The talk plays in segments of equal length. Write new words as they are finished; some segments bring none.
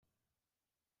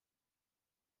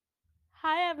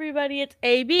Hi, everybody. It's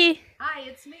AB. Hi,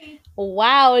 it's me.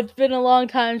 Wow, it's been a long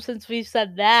time since we've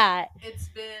said that. It's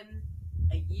been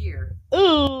a year.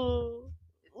 Ooh.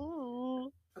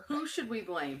 Ooh. Who should we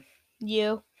blame?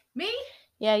 You. Me?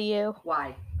 Yeah, you.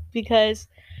 Why? Because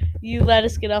you let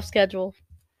us get off schedule.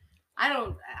 I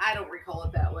don't recall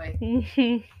it that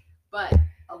way. But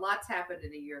a lot's happened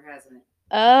in a year, hasn't it?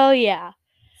 Oh, yeah.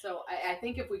 So I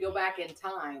think if we go back in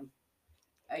time,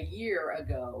 a year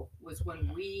ago was when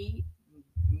me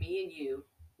and you,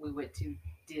 we went to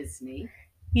Disney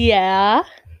Yeah.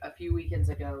 a few weekends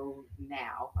ago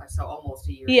now. So almost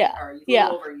a year, Yeah. or a little Yeah.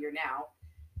 over a year now.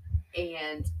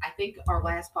 And I think our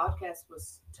last podcast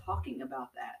was talking about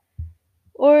that.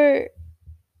 Or,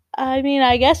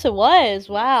 I guess it was. Yes.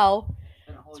 Wow. It's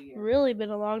been a whole year. Really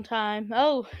been a long time.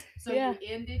 Oh, So yeah. you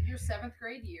ended your 7th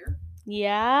grade year.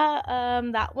 Yeah,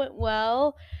 that went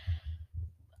well.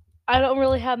 I don't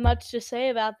really have much to say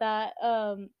about that.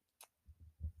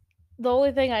 The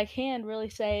only thing I can really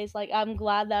say is I'm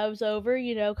glad that was over.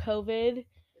 COVID It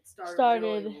started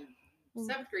started. really.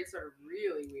 7th grade started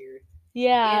really weird.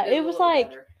 Yeah, Ended it a was little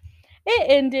better. it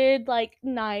ended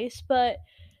nice, but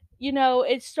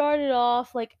it started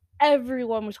off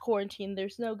everyone was quarantined.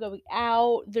 There's no going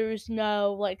out. There's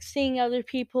no seeing other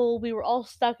people. We were all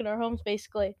stuck in our homes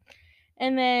basically.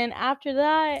 And then after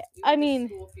that, You went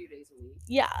to school a few days a week.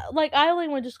 yeah, I only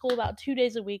went to school about 2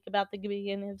 days a week about the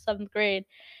beginning of 7th grade.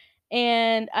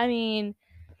 And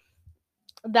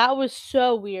that was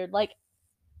so weird. Like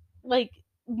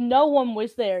no one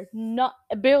was there. Not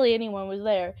barely anyone was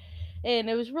there. And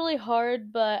it was really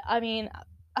hard, but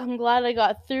I'm glad I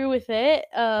got through with it.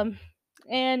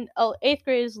 And 8th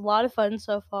grade is a lot of fun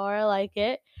so far. I like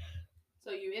it.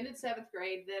 So you ended 7th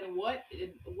grade. Then what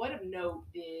of note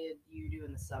did you do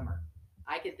in the summer?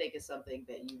 I can think of something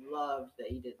that you loved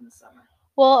that you did in the summer.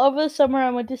 Well, over the summer I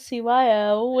went to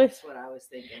CYO with. That's what I was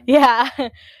thinking. Yeah.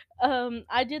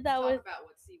 I did that Let's with. talk about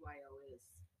what CYO is.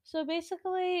 So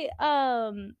basically,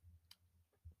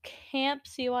 Camp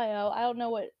CYO. I don't know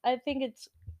what. I think it's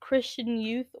Christian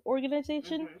Youth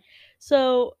Organization. Mhm.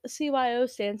 So CYO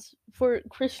stands for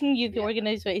Christian Youth Yeah.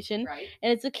 Organization, Right.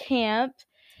 and it's a camp.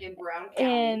 In Brown County,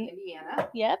 And Indiana.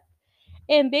 yep.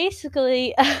 And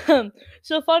basically,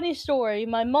 so funny story.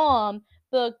 My mom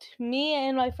booked me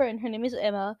and my friend. Her name is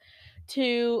Emma.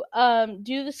 To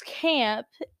do this camp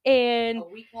and A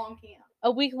week-long camp.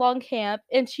 a week long camp,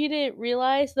 and she didn't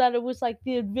realize that it was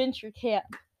the adventure camp.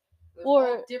 There's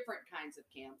Or all different kinds of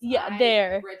camps. yeah, I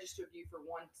there. registered you for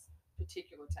one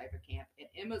particular type of camp, and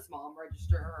Emma's mom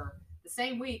registered her the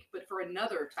same week, but for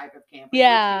another type of camp.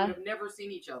 Yeah. Which you would have never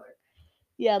seen each other.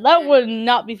 Yeah, that And would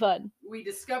not be fun. We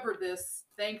discovered this,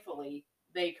 thankfully.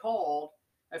 They called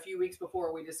a few weeks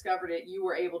before we discovered it. You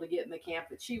were able to get in the camp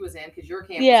that she was in because your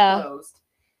camp was closed.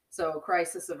 So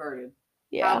crisis averted.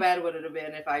 Yeah. How bad would it have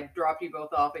been if I dropped you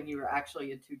both off and you were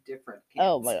actually in two different camps?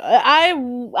 Oh my god. I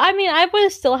would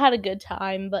have still had a good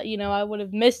time, but I would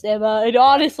have missed Emma. And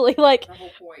honestly, the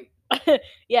whole point.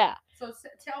 Yeah. So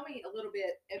tell me a little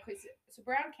bit. Okay, so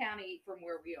Brown County from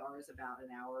where we are is about an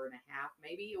hour and a half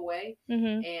maybe away.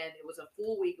 Mhm. And it was a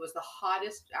full week. It was the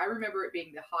hottest. I remember it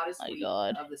being the hottest week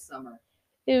of the summer.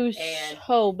 It was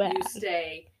so bad. You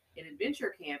stay in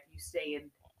adventure camp. You stay in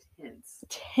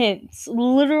tents,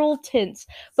 literal tents.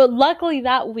 But luckily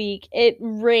that week it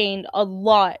rained a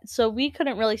lot, so we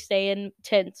couldn't really stay in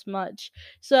tents much.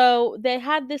 So they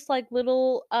had this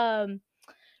little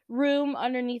room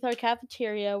underneath our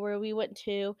cafeteria where we went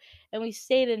to, and we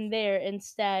stayed in there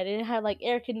instead. And it had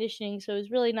air conditioning, so it was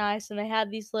really nice. And they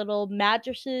had these little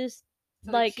mattresses.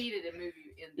 So they cheated and moved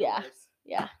you indoors.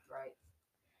 Yeah. Right.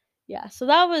 Yeah, so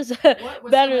that was what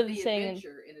was better some of than the saying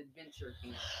adventure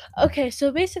camp. Okay,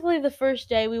 so basically the first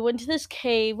day we went to this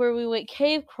cave where we went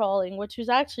cave crawling, which was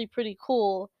actually pretty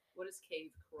cool. What is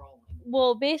cave crawling?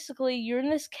 Well, basically you're in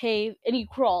this cave and you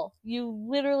crawl. You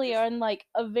literally are in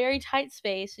a very tight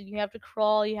space, and you have to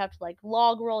crawl, you have to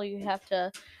log roll, you have to,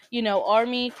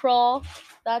 army crawl,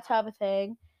 that type of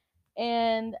thing.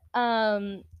 And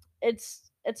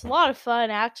it's a lot of fun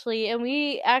actually, and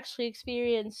we actually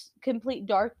experience complete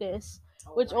darkness,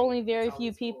 which only very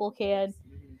few people can.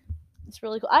 Mm-hmm. It's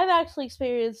really cool. I've actually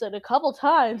experienced it a couple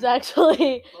times,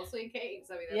 actually. Mostly in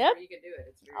caves. I mean, that's where you can do it.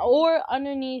 It's very or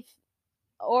underneath,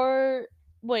 or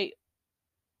wait,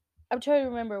 I'm trying to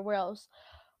remember where else.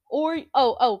 Or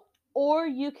or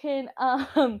you can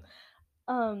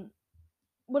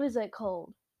what is it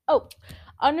called? Oh,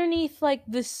 underneath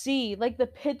the sea, the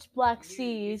pitch black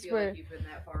seas. You feel like you've been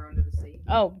that far under the sea?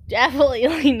 Oh,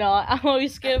 definitely not. I'm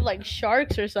always scared of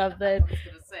sharks or something. I was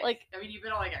gonna say, you've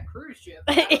been on a cruise ship.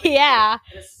 Yeah.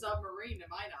 In a submarine, to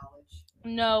my knowledge.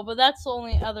 No, but that's the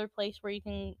only other place where you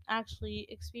can actually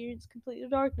experience complete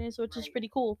darkness, which is Right. pretty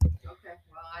cool. Okay.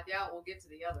 Well, I doubt we'll get to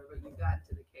the other, but you've gotten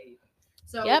to the cave.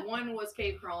 So Yep. one was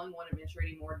cave crawling, one adventure.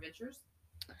 Any more adventures?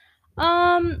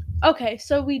 Okay,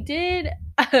 so we did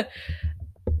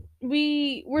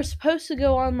we were supposed to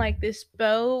go on like this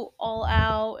boat all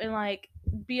out and like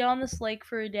be on this lake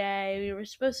for a day. We were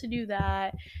supposed to do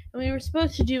that. And we were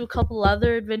supposed to do a couple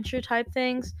other adventure type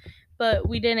things, but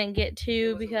we didn't get It to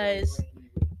was a because really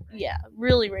rainy week, right? yeah,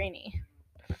 really rainy.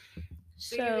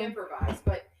 So you improvised,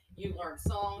 but you learned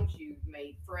songs, you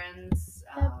made friends.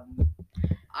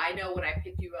 I know when I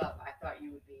picked you up, I thought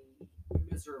you would be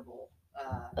miserable,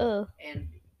 and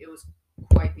it was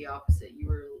quite the opposite. You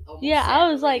were almost yeah, sad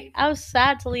I was to like, leave. I was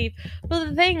sad to leave. But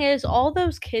the thing is, all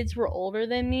those kids were older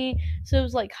than me, so it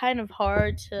was like kind of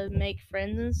hard to make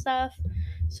friends and stuff.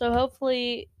 So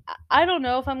hopefully, I don't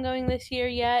know if I'm going this year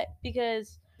yet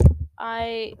because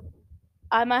I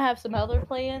I might have some other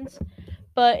plans.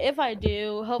 But if I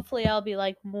do, hopefully I'll be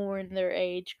like more in their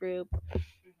age group.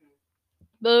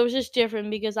 But it was just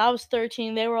different because I was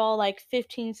 13. They were all like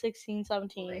 15, 16,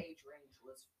 17. Well, the age range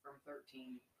was from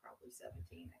 13 to probably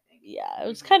 17, I think. Yeah, it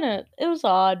was kind of, it was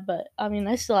odd, but I mean,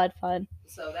 I still had fun.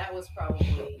 So that was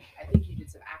probably, I think you did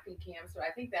some acting camps, but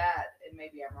I think that, and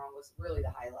maybe I'm wrong, was really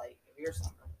the highlight of your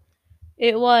summer.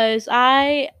 It was.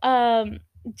 I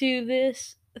do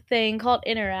this thing called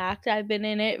Interact. I've been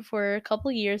in it for a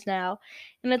couple years now,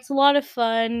 and it's a lot of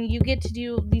fun. You get to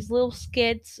do these little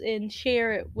skits and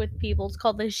share it with people. It's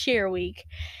called the Share Week.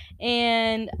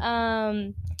 And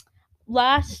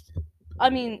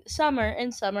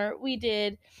summer we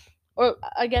did, or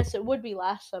I guess it would be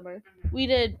last summer. We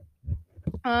did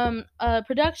a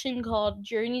production called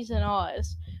Journeys in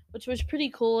Oz, which was pretty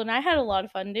cool, and I had a lot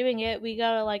of fun doing it. We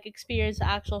got to like experience the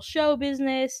actual show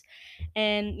business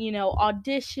and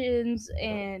auditions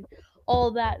and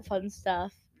all that fun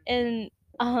stuff. And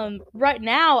right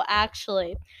now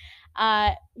actually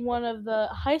at one of the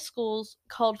high schools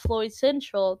called Floyd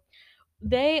Central,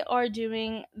 they are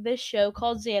doing this show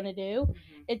called Xanadu.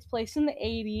 It's placed in the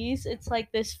 80s. It's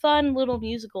like this fun little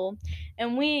musical.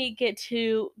 And we get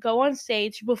to go on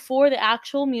stage before the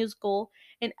actual musical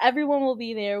and everyone will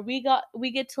be there. We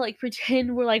get to like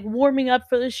pretend we're like warming up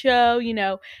for the show,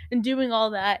 and doing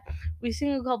all that. We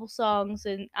sing a couple songs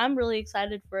and I'm really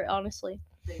excited for it, honestly.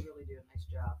 They really do a nice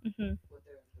job Mhm. with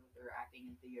their acting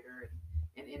in theater,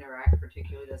 and Interact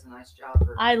particularly does a nice job.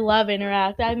 I love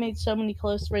Interact. I made so many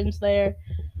close friends there.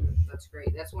 That's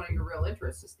great. That's one of your real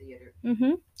interests is theater.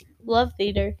 Love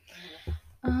theater.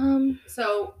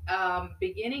 So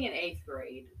beginning in 8th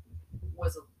grade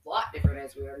was a lot different,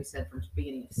 as we already said, from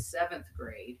beginning of 7th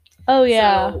grade. Oh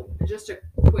yeah. So just a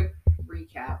quick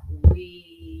recap: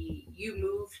 you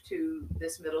moved to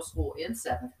this middle school in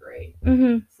 7th grade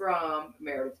from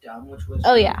Meredith Dunn, which was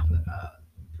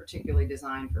particularly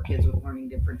designed for kids with learning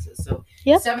differences. So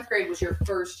 7th grade was your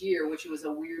first year, which was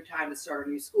a weird time to start a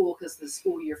new school because the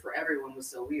school year for everyone was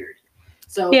so weird.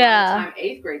 So by the time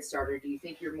 8th grade started, do you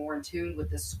think you're more in tune with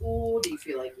the school? Do you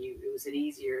feel like it was an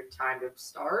easier time to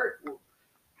start?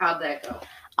 How'd that go?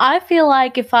 I feel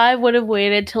like if I would have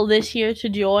waited till this year to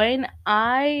join,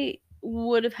 I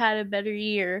would have had a better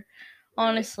year,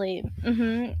 honestly.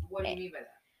 Mm-hmm. What do you mean by that?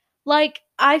 Like,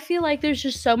 I feel like there's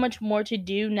just so much more to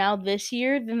do now this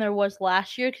year than there was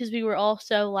last year because we were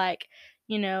also like,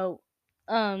 and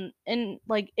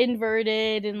like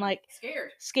inverted and like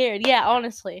scared. Yeah,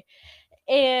 honestly.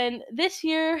 And this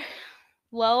year,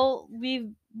 well,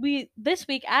 we this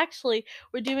week actually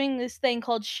we're doing this thing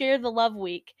called Share the Love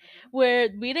Week, where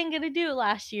we didn't get to do it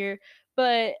last year,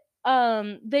 but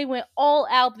they went all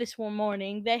out this one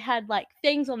morning. They had like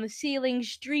things on the ceiling,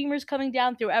 streamers coming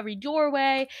down through every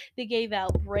doorway. They gave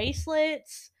out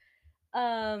bracelets.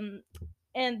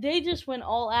 And they just went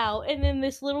all out. And then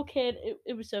this little kid,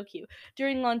 it was so cute.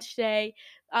 During lunch day,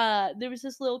 there was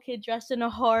this little kid dressed in a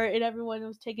heart, and everyone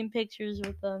was taking pictures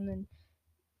with them, and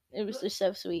it was just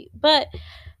so sweet. But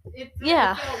it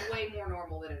felt way more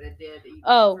normal than it did. Even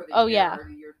for the year, yeah. Or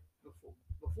the year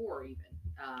before even.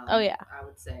 Yeah. I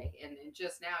would say, and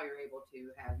just now you're able to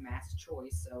have mass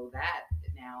choice, so that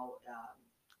now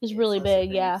is really big.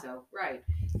 Thing. Yeah. So right.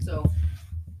 So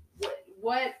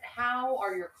how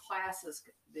are your classes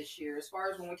this year? As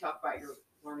far as when we talk about your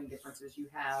learning differences, you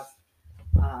have.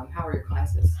 How are your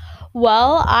classes?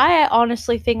 Well, I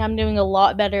honestly think I'm doing a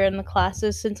lot better in the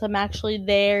classes since I'm actually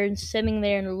there and sitting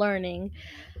there and learning.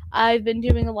 I've been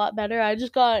doing a lot better. I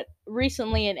just got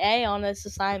recently an A on this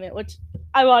assignment, which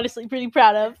I'm honestly pretty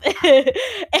proud of.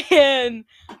 And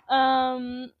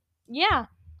yeah,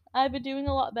 I've been doing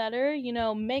a lot better,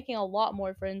 making a lot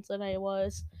more friends than I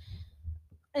was.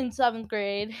 In 7th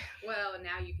grade. Well,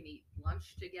 now you can eat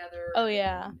lunch together. Oh,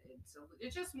 yeah. And so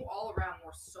it's just all around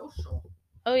more social.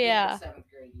 Oh, yeah. In the 7th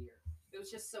grade year. It was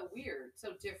just so weird,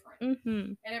 so different.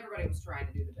 Mm-hmm. And everybody was trying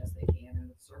to do the best they can in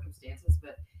the circumstances,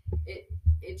 but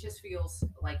it just feels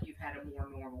like you've had a more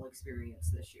normal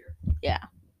experience this year. Yeah.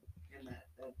 And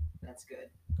that's good.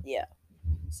 Yeah.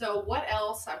 So what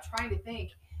else? I'm trying to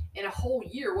think. In a whole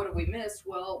year, what have we missed?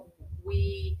 Well,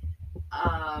 we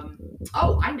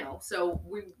I know. So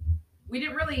we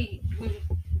didn't really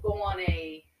go on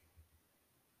a.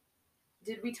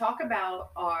 Did we talk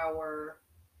about our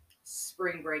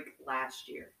spring break last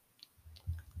year?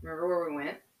 Remember where we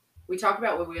went? We talked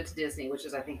about when we went to Disney, which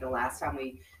is I think the last time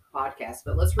we podcast.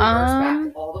 But let's reverse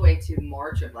back all the way to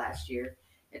March of last year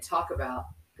and talk about,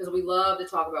 because we love to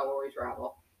talk about where we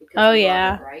travel. Because we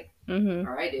love it, right? Mm-hmm.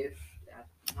 Or I do.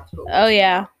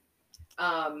 Yeah.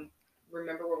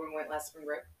 Remember where we went last spring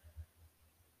break?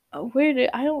 Oh, where did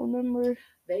I don't remember.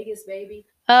 Vegas, baby.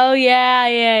 Oh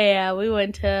yeah. We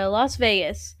went to Las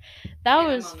Vegas. That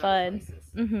was fun.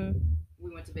 Mm-hmm.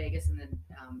 We went to Vegas and then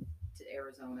to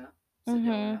Arizona,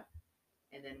 Sedona,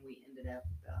 and then we ended up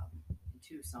in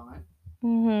Tucson.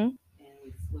 Mm-hmm. And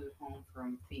we flew home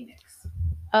from Phoenix.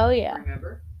 Oh yeah.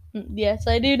 Remember? Yes,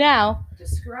 I do now.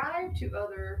 Describe to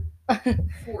other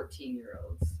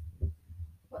 14-year-olds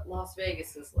what Las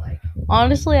Vegas is like.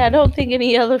 Honestly, I don't think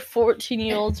any other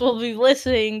 14-year-olds will be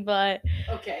listening, but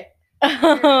okay.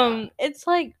 It's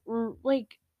like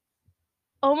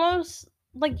almost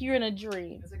like you're in a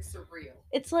dream. It's like surreal.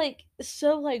 It's like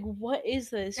so like what is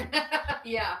this?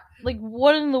 Yeah. Like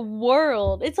what in the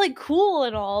world? It's like cool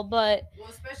and all, but well,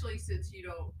 especially since you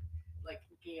don't like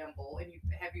gamble and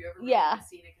have you ever really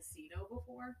seen a casino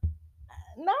before?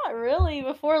 Not really.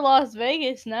 Before Las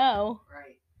Vegas, no.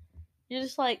 Right. You're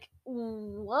just like,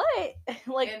 what?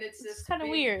 Like, and it's just kind of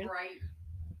weird. Bright,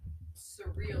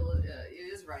 surreal. It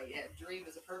is right. Yeah, dream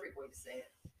is a perfect way to say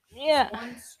it. Yeah. It's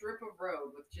one strip of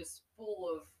road with just full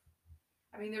of.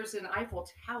 I mean, there's an Eiffel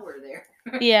Tower there.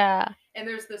 Yeah. And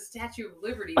there's the Statue of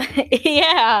Liberty.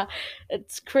 Yeah,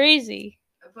 it's crazy.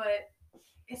 But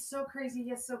it's so crazy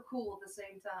yet so cool at the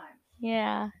same time.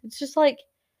 Yeah, it's just like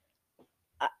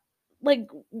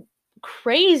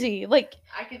crazy. Like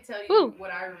I can tell you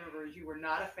what I remember is you were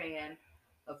not a fan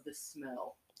of the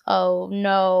smell. Oh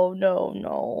no.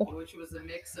 Which was a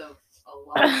mix of a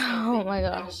lot of stuff oh my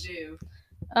gosh. Don't do.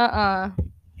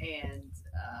 And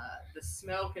the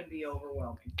smell can be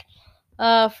overwhelming.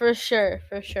 For sure.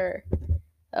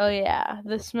 Oh yeah,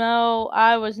 the smell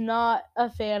I was not a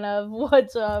fan of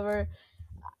whatsoever.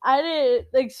 I didn't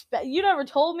expect. You never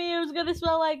told me it was gonna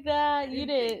smell like that. You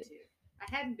didn't. I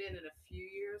hadn't been in a few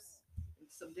years.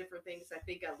 Some different things I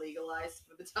think I legalized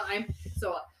for the time,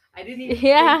 so I didn't even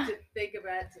think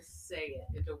about it to say it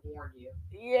and to warn you.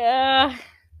 Yeah.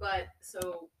 But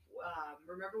so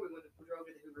remember we drove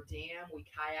to the Hoover Dam. We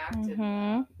kayaked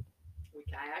and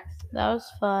that was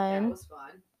fun.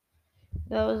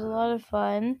 That was a lot of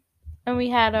fun. And we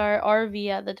had our RV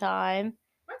at the time.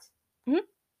 What? Mm-hmm.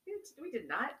 We did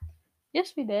not.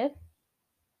 Yes, we did.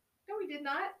 No, we did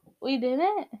not. We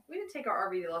didn't? We didn't take our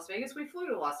RV to Las Vegas. We flew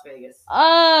to Las Vegas.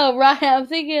 Oh, right. I'm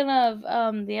thinking of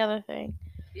the other thing.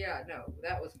 Yeah, no,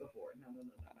 that was before.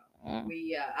 No.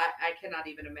 We, I cannot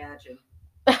even imagine.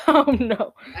 Oh,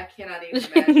 no. I cannot even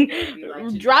imagine what it would be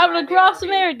like driving across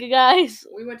America, guys.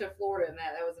 We went to Florida and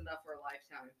that was enough for a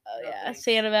lifetime. Oh, yeah.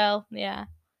 Sanibel. Yeah.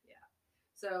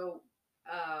 So,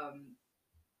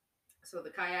 so the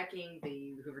kayaking,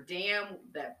 the Hoover Dam,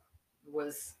 that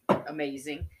was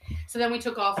amazing. So then we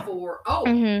took off for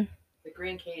the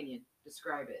Grand Canyon.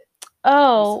 Describe it.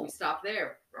 Oh, so we stopped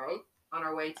there, right, on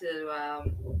our way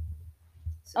to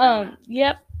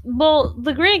Yep. Well,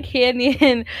 the Grand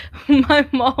Canyon, my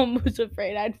mom was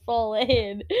afraid I'd fall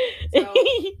in. So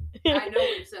I know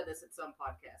we've said this at some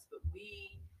podcasts, but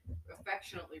we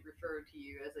affectionately refer to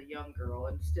you as a young girl,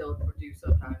 and still do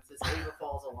sometimes, as Ava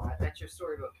Falls a lot. That's your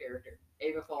storybook character.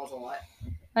 Ava Falls a lot.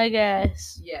 I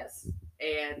guess. Yes.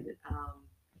 And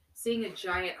seeing a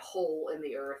giant hole in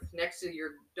the earth next to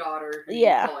your daughter, who you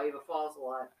call Ava Falls a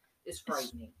lot, is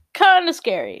frightening. Kind of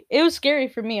scary. It was scary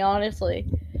for me, honestly.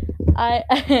 Well,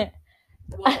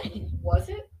 was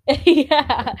it?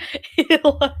 Yeah. It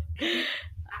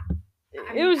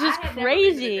was just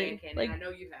crazy. Like, I know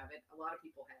you haven't. A lot of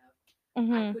people have.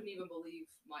 Mm-hmm. I couldn't even believe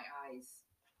my eyes.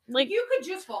 Like, you could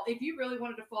just fall. If you really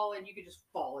wanted to fall in, you could just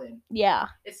fall in. Yeah.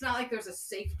 It's not like there's a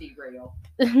safety rail.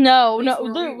 No,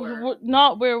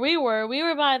 not where we were. We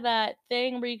were by that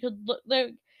thing where you could look.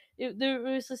 There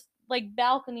was this like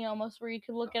balcony almost where you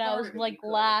could look out. It was like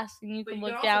glass, and you could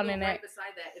look down in it. Right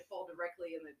beside that, it fall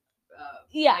directly in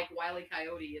like Wile E.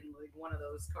 Coyote in like one of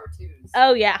those cartoons.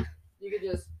 Oh yeah. You could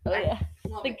just plummet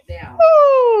like, down.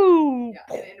 Woo! Yeah,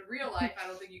 and in real life, I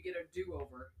don't think you get a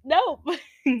do-over. Nope. So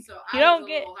I was a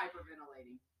little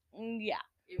hyperventilating. Yeah.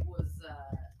 It was.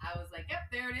 I was like, "Yep,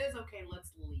 there it is. Okay,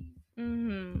 let's leave."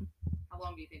 Mm-hmm. How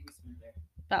long do you think we spent there?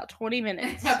 About 20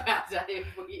 minutes.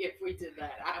 if we did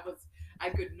that, I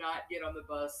could not get on the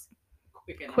bus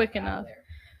quick enough. There.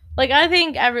 Like I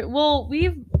think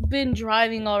we've been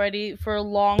driving already for a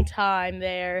long time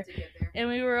there, and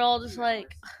we were all just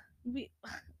like, we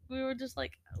were just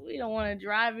like, we don't want to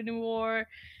drive anymore,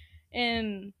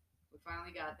 and we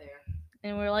finally got there,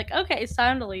 and we were like, okay, it's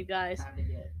time to leave, guys. Time to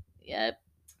get. Yep.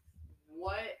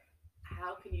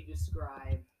 How can you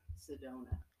describe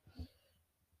Sedona?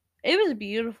 It was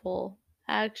beautiful,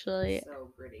 actually.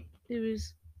 So pretty. It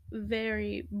was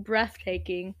very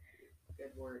breathtaking.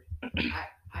 Good word.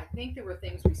 I think there were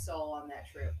things we saw on that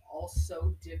trip, all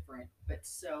so different, but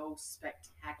so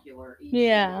spectacular. Each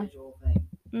individual thing.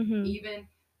 Mm-hmm. Even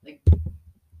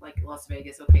like Las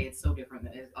Vegas. Okay, it's so different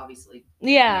than it's obviously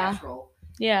natural.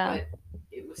 Yeah. But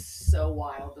it was so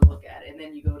wild to look at. And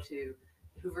then you go to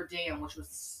Hoover Dam, which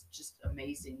was just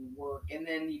amazing work. And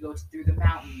then you go through the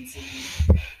mountains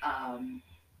and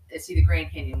see the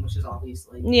Grand Canyon, which is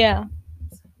obviously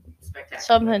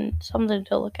spectacular. Something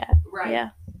to look at. Right. Yeah.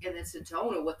 And then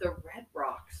Sedona with the red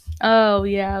rocks. Oh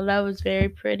yeah, that was very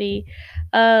pretty.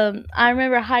 I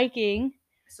remember hiking.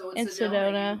 So in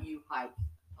Sedona, you hike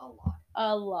a lot.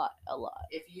 A lot.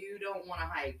 If you don't want to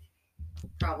hike,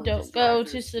 probably don't just go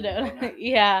to Sedona.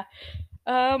 Yeah.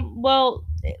 Well,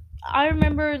 I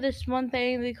remember this one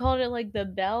thing, they called it like the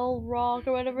Bell Rock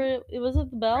or whatever. It was it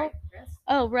the Bell? Right, yes.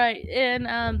 Oh, right.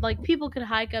 And like people could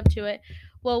hike up to it.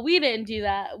 Well, we didn't do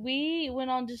that. We went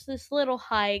on just this little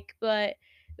hike, but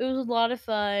it was a lot of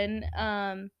fun.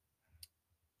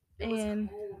 It was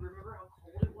cold. Remember how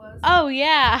cold it was? Oh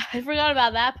yeah, I forgot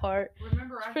about that part.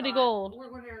 Remember, it's pretty cold. We're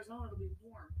going to Arizona, it'll be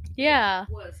warm. Yeah.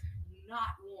 It was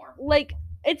not warm. Like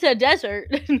it's a desert,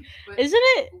 isn't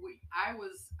it? I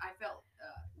felt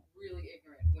really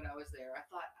ignorant when I was there. I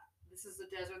thought this is a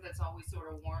desert that's always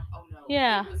sort of warm. Oh no.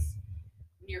 Yeah. It was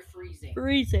near freezing.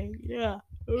 Yeah.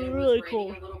 It was really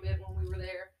cold. A little bit when we were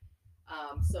there.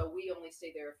 So we only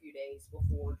stayed there a few days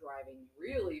before driving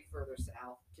really further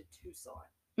south to Tucson.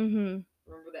 Mm-hmm.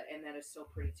 Remember that? And that is so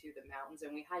pretty too, the mountains.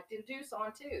 And we hiked in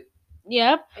Tucson too.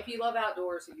 Yep. If you love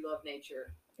outdoors, if you love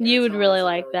nature, you would really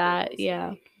like that.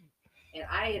 Yeah. And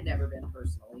I had never been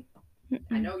personally.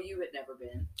 I know you had never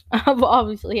been.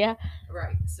 Obviously, yeah.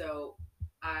 Right. So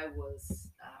I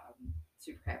was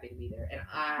super happy to be there. And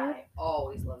I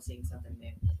always love seeing something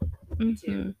new. Me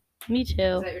too. Me too.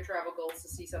 Is that your travel goals, to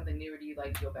see something new, or do you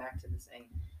like to go back to the same?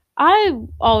 I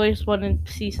always want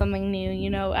to see something new, you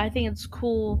know. I think it's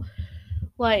cool.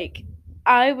 Like,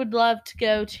 I would love to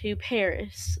go to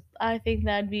Paris. I think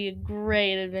that'd be a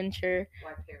great adventure.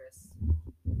 Why Paris?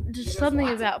 Just something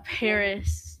about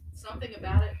Paris. Something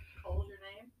about it calls your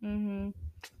name?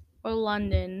 Or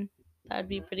London. That'd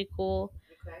be pretty cool.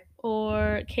 Okay.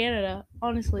 Or Canada,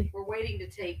 honestly. We're waiting to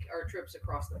take our trips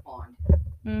across the pond.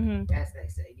 As they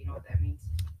say. You know what that means?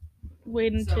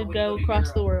 Waiting to go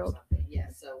across the world. Yeah,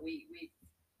 so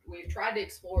we've tried to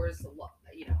explore as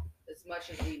much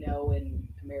as we know in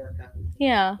America.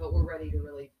 Yeah. But we're ready to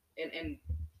really and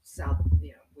South.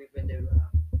 We've been to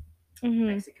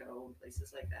Mexico and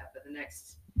places like that. But the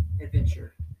next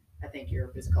adventure, I think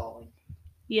Europe is calling.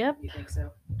 Yep. You think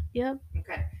so? Yep.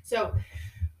 Okay. So.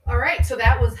 All right, so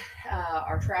that was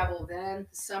our travel then.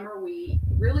 Summer, we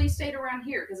really stayed around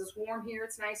here because it's warm here.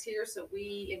 It's nice here, so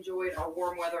we enjoyed our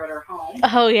warm weather at our home.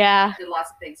 Oh yeah, did lots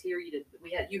of things here. You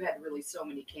had really so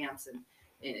many camps,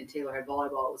 and Taylor had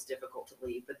volleyball. It was difficult to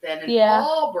leave, but then in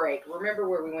fall break, remember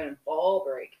where we went in fall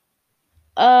break?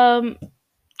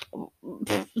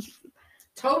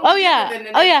 Totally. Oh yeah.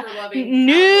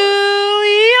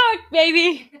 New York,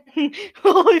 baby.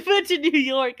 We've been to New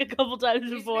York a couple times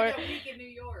before. Spent a week in New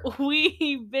York.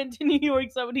 We've been to New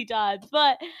York so many times,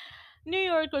 but New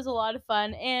York was a lot of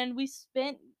fun, and we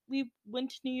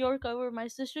went to New York over my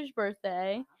sister's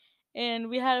birthday, and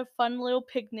we had a fun little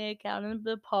picnic out in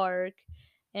the park,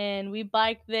 and we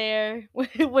biked there,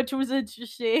 which was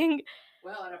interesting.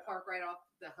 Well, at a park right off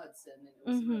the Hudson, and it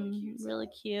was really cute. Really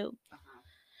cute.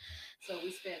 So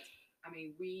we spent, I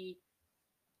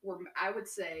would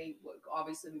say,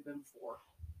 obviously we've been before,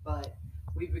 but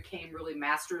we became really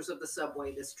masters of the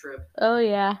subway this trip. Oh,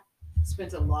 yeah.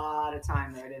 Spent a lot of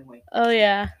time there, didn't we? Oh,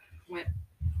 yeah. Went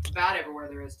about everywhere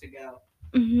there is to go.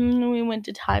 We went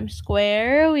to Times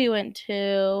Square. We went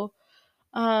to,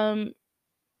 everywhere.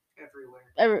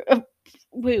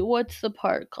 Wait, what's the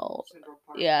park called? Central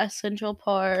Park. Yeah, Central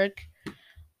Park.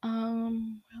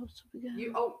 What else did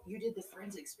we go? You did the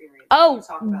Friends experience. Oh,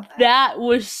 talk about that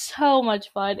was so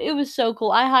much fun. It was so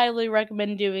cool. I highly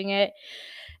recommend doing it.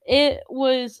 It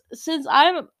was, since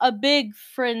I'm a big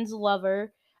Friends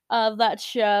lover of that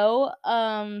show,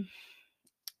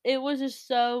 it was just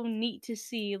so neat to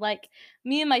see. Like,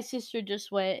 me and my sister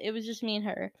just went. It was just me and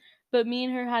her. But me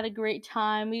and her had a great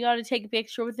time. We got to take a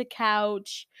picture with the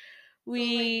couch.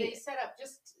 They set up,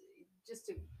 just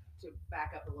to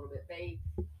back up a little bit. They,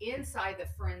 inside the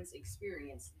Friends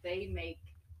experience, they make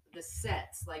the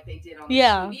sets like they did on the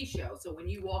TV show. So when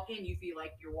you walk in, you feel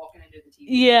like you're walking into the TV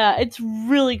show. Yeah, it's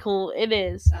really cool. It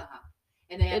is.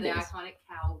 And they have iconic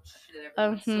couch,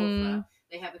 sofa.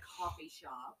 They have the coffee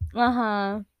shop.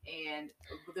 And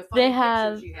the funny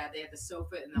pictures you had, they had the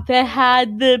sofa and the They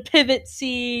had the pivot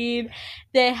scene.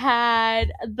 They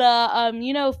had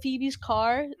the Phoebe's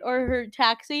car or her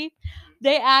taxi.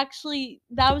 They actually,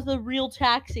 that was the real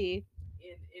taxi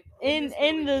in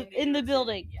the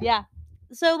building. Yeah.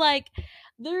 So like,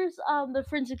 there's the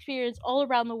Friends experience all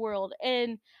around the world,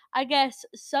 and I guess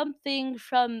something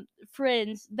from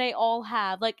Friends they all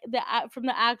have, like from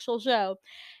the actual show.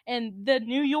 And the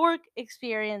New York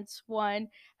experience one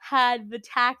had the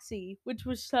taxi, which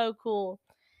was so cool.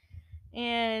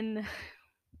 And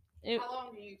how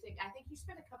long do you think? I think you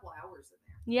spent a couple hours in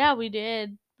there. Yeah, we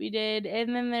did.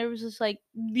 And then there was just like,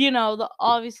 the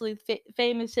obviously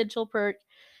famous Central Perk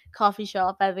coffee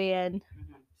shop at the end.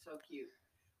 So cute.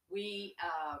 We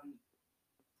I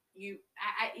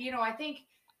think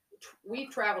we've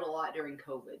traveled a lot during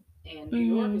COVID, and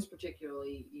New York is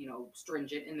particularly,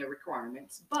 stringent in their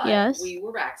requirements. But we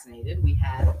were vaccinated. We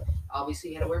had,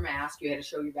 obviously, you had to wear masks. You had to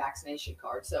show your vaccination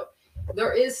card. So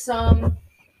there is some,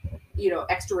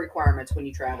 extra requirements when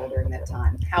you travel during that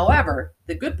time. However,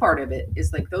 the good part of it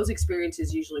is, like, those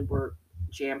experiences usually were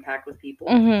jam-packed with people.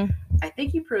 I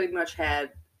think you pretty much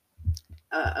had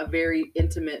a very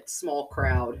intimate, small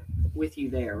crowd with you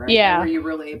there, right? Yeah. Were you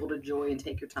really able to enjoy and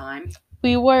take your time?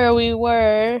 We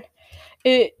were.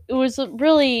 It was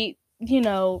really,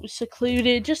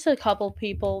 secluded, just a couple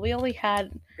people. We only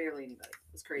had barely anybody.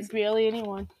 It was crazy. Barely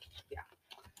anyone.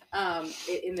 Yeah.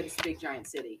 In this big giant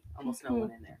city, almost no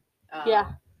one in there.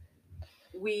 Yeah.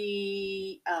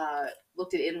 We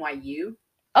looked at NYU.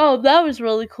 Oh, that was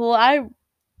really cool. I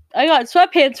got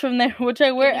sweatpants from there, which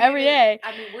I wear every day.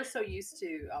 I mean, we're so used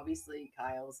to, obviously,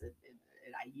 Kyle's at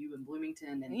IU in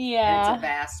Bloomington, and it's a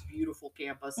vast, beautiful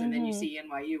campus, and then you see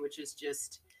NYU, which is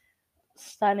just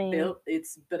stunning.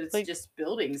 It's just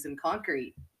buildings and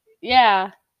concrete.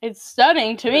 Yeah, it's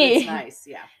stunning to me. It's nice,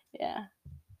 yeah. Yeah.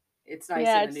 It's nice in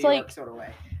a New York sort of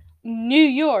way. New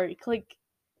York, like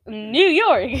New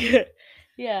York.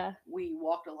 Yeah. We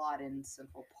walked a lot in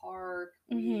Central Park.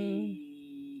 I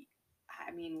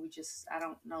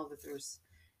don't know that there's.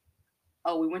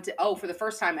 For the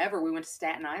first time ever, we went to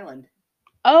Staten Island.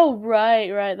 Oh, right.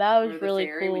 That was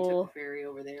really cool. We took the ferry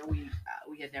over there. We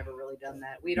had never really done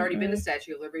that. We'd already been to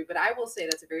Statue of Liberty, but I will say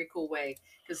that's a very cool way,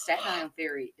 because Staten Island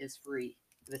ferry is free.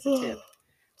 It's a tip.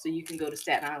 So you can go to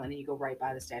Staten Island and you go right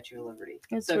by the Statue of Liberty.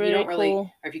 So if you don't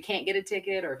or if you can't get a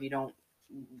ticket, or if you don't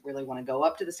really want to go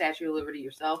up to the Statue of Liberty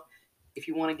yourself, if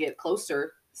you want to get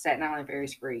closer, Staten Island ferry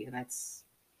is free, and that's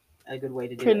a good way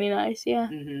to do it. Pretty nice, yeah.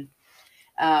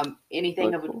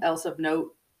 Anything else of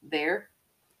note there?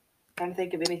 Trying to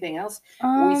think of anything else.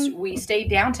 We stayed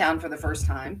downtown for the first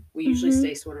time. We usually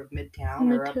stay sort of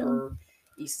midtown or upper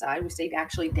east side. We stayed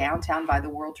actually downtown by the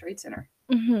World Trade Center.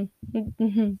 That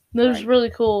was really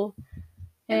cool.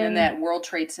 And then that World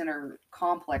Trade Center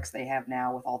complex they have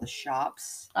now with all the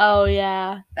shops. Oh,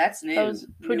 yeah. That's new. That was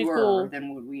pretty cool.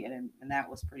 Than what we had, and that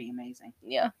was pretty amazing.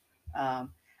 Yeah.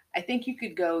 I think you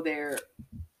could go there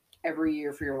every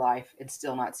year for your life and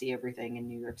still not see everything in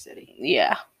New York City.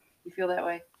 Yeah. You feel that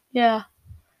way? Yeah.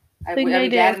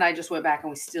 Dad and I just went back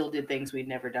and we still did things we'd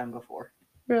never done before.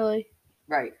 Really?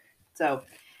 Right. So,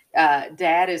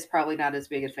 Dad is probably not as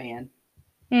big a fan.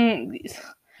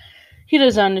 He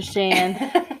doesn't understand.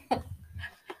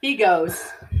 He goes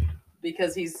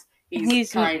because he's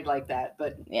kind like that,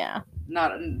 but yeah,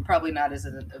 probably not as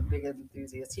a big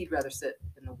enthusiast. He'd rather sit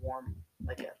in the warm,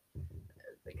 like a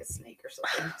snake or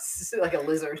something, like a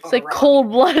lizard. It's like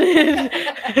cold-blooded.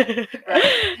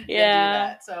 Right?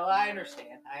 Yeah. So I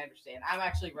understand. I'm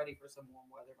actually ready for some warm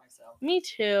weather myself. Me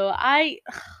too.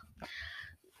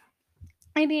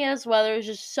 Indiana's weather is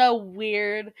just so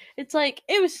weird. It's like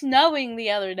it was snowing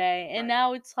the other day, and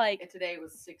now it's like. And today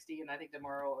was 60, and I think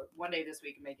tomorrow, one day this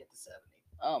week, it may get to 70.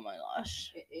 Oh my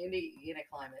gosh! Indiana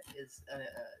climate is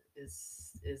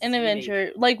an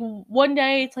adventure. Like one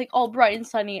day it's like all bright and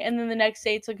sunny, and then the next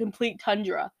day it's a complete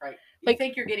tundra. Right. You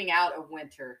think you're getting out of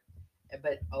winter,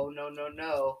 but oh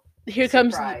no! Here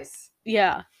Surprise.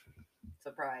 Yeah.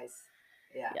 Surprise.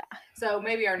 Yeah. So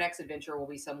maybe our next adventure will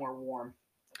be somewhere warm.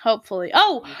 Hopefully.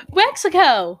 Oh,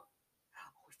 Mexico.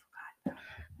 We forgot.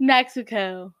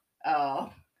 Mexico.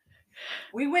 Oh.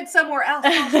 We went somewhere else.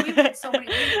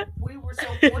 We were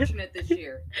so fortunate this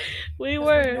year. We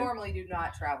normally do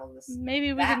not travel this.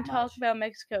 Maybe we can talk about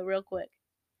Mexico real quick.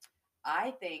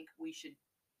 I think we should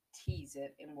tease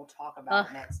it, and we'll talk about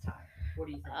it next time. What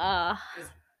do you think?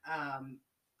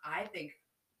 I think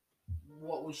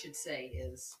what we should say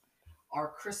is our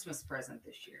Christmas present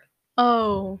this year.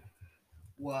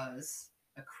 Was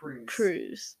a cruise.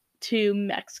 Cruise to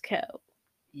Mexico.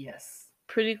 Yes.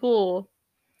 Pretty cool.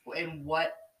 And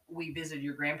we visited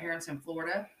your grandparents in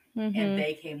Florida, and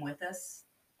they came with us.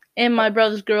 And my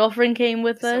brother's girlfriend came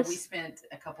with us. So we spent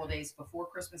a couple of days before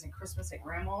Christmas and Christmas at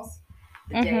Grandma's.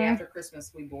 The day after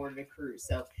Christmas, we boarded a cruise.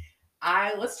 So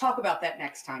let's talk about that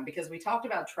next time, because we talked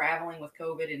about traveling with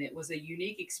COVID, and it was a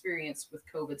unique experience with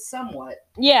COVID somewhat.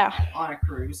 Yeah. On a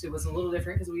cruise. It was a little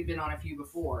different because we've been on a few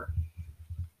before.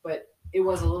 But it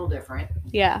was a little different.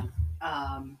 Yeah.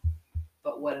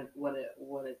 But what a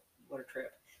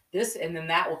trip. And then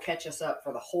that will catch us up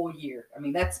for the whole year. I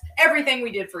mean, that's everything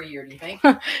we did for a year, do you think?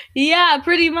 Yeah,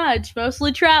 pretty much.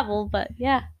 Mostly travel, but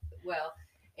yeah. Well,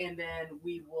 and then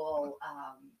we will,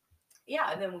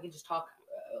 and then we can just talk,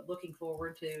 looking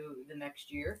forward to the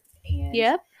next year. And,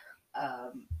 yep.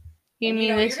 You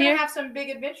mean this year? You're going to have some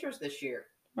big adventures this year.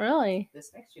 Really?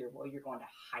 This next year. Well, you're going to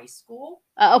high school.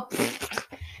 Oh.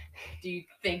 Do you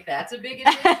think that's a big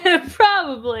adventure?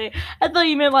 Probably. I thought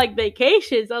you meant like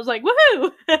vacations. I was like,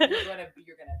 woohoo! You're gonna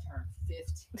turn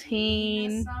 15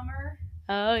 this summer.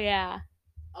 Oh yeah.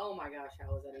 Oh my gosh,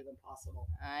 how is that even possible?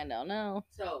 I don't know.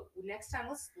 So next time,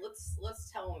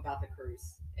 let's tell them about the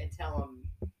cruise and tell them.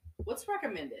 Let's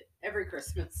recommend it every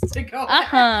Christmas to go. We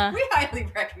highly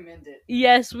recommend it.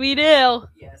 Yes, we do.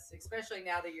 Yes, especially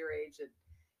now that your age, and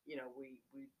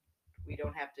we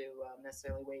don't have to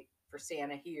necessarily wait for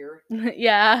Santa here.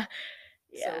 Yeah.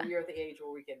 So we're at the age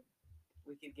where we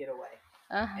could get away,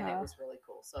 and it was really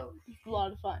cool. So a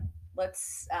lot of fun.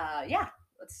 Let's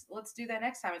do that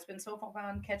next time. It's been so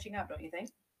fun catching up, don't you think?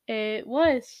 It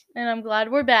was, and I'm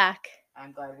glad we're back.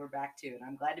 I'm glad we're back too, and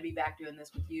I'm glad to be back doing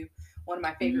this with you, one of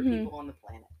my favorite people on the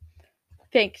planet.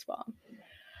 Thanks, Mom.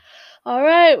 All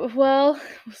right, well,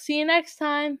 we'll see you next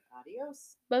time.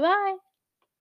 Adios. Bye-bye.